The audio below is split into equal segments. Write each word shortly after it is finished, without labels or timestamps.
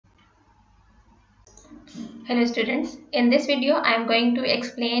Hello students, in this video I am going to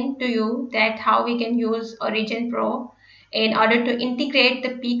explain to you that how we can use OriginPro in order to integrate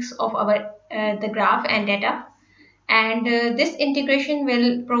the peaks of our the graph and data, and this integration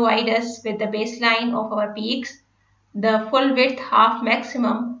will provide us with the baseline of our peaks, the full width half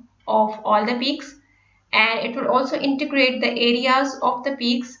maximum of all the peaks, and it will also integrate the areas of the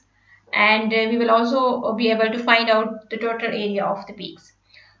peaks, and we will also be able to find out the total area of the peaks.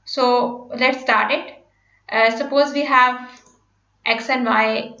 So let's start it. Suppose we have x and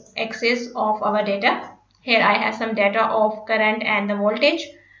y axis of our data. Here I have some data of current and the voltage,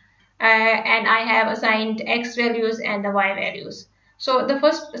 and I have assigned x values and the y values. So the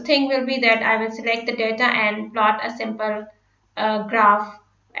first thing will be that I will select the data and plot a simple graph,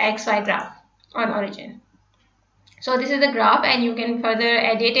 xy graph on origin. So this is the graph, and you can further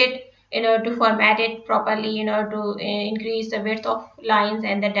edit it to format it properly, to increase the width of lines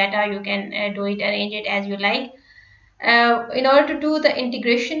and the data. You can do it, arrange it as you like. In order to do the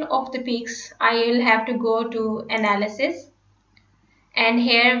integration of the peaks, I will have to go to analysis, and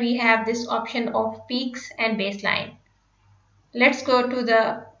here we have this option of peaks and baseline. Let's go to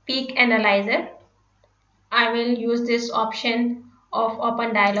the peak analyzer. I will use this option of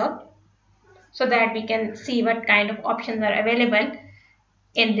open dialog so that we can see what kind of options are available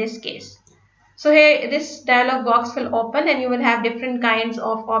in this case. So here this dialog box will open, and you will have different kinds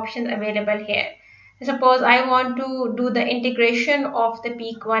of options available here. Suppose I want to do the integration of the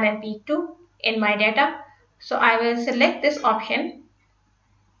peak 1 and peak 2 in my data. So I will select this option,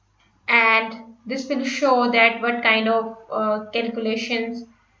 and this will show that what kind of calculations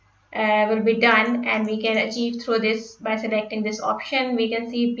will be done, and we can achieve through this by selecting this option. We can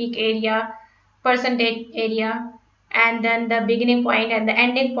see peak area, percentage area, and then the beginning point and the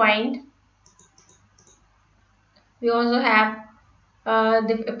ending point. We also have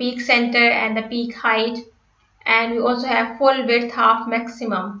the peak center and the peak height, and we also have full width half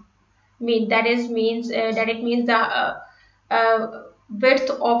maximum. That means the width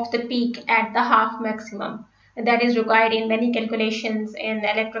of the peak at the half maximum that is required in many calculations in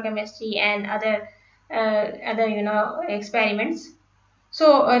electrochemistry and other experiments.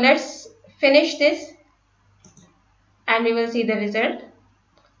 So let's finish this, and we will see the result.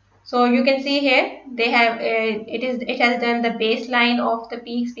 So you can see here they have it has done the baseline of the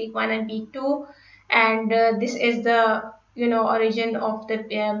peaks, peak 1 and peak 2, and this is the origin of the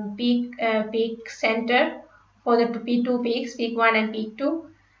peak center for the P2 peaks, peak 1 and peak 2.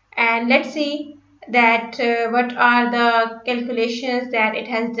 And let's see that what are the calculations that it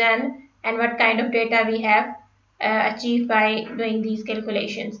has done and what kind of data we have achieved by doing these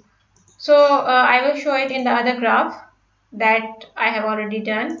calculations. So I will show it in the other graph that I have already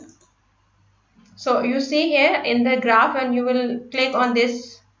done. So you see here in the graph, and you will click on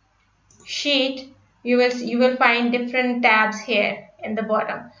this sheet, you will find different tabs here in the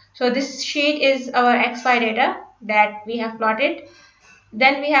bottom. So this sheet is our XY data that we have plotted.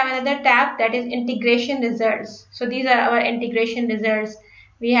 Then we have another tab that is integration results. So these are our integration results.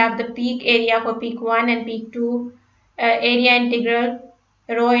 We have the peak area for peak 1 and peak 2, area integral,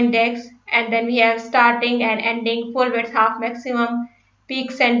 row index, and then we have starting and ending, full width half maximum,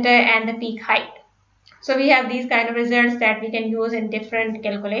 peak center, and the peak height. So we have these kind of results that we can use in different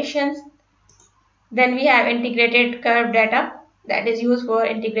calculations. Then we have integrated curve data that is used for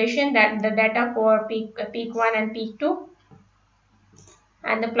integration, that the data for peak 1 and peak 2,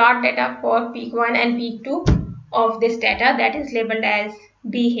 and the plot data for peak 1 and peak 2 of this data that is labeled as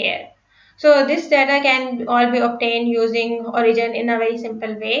B here. So this data can all be obtained using Origin in a very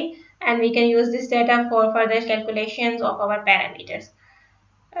simple way, and we can use this data for further calculations of our parameters.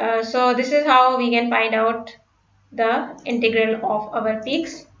 So this is how we can find out the integral of our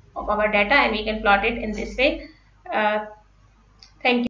peaks of our data, and we can plot it in this way. Thank you.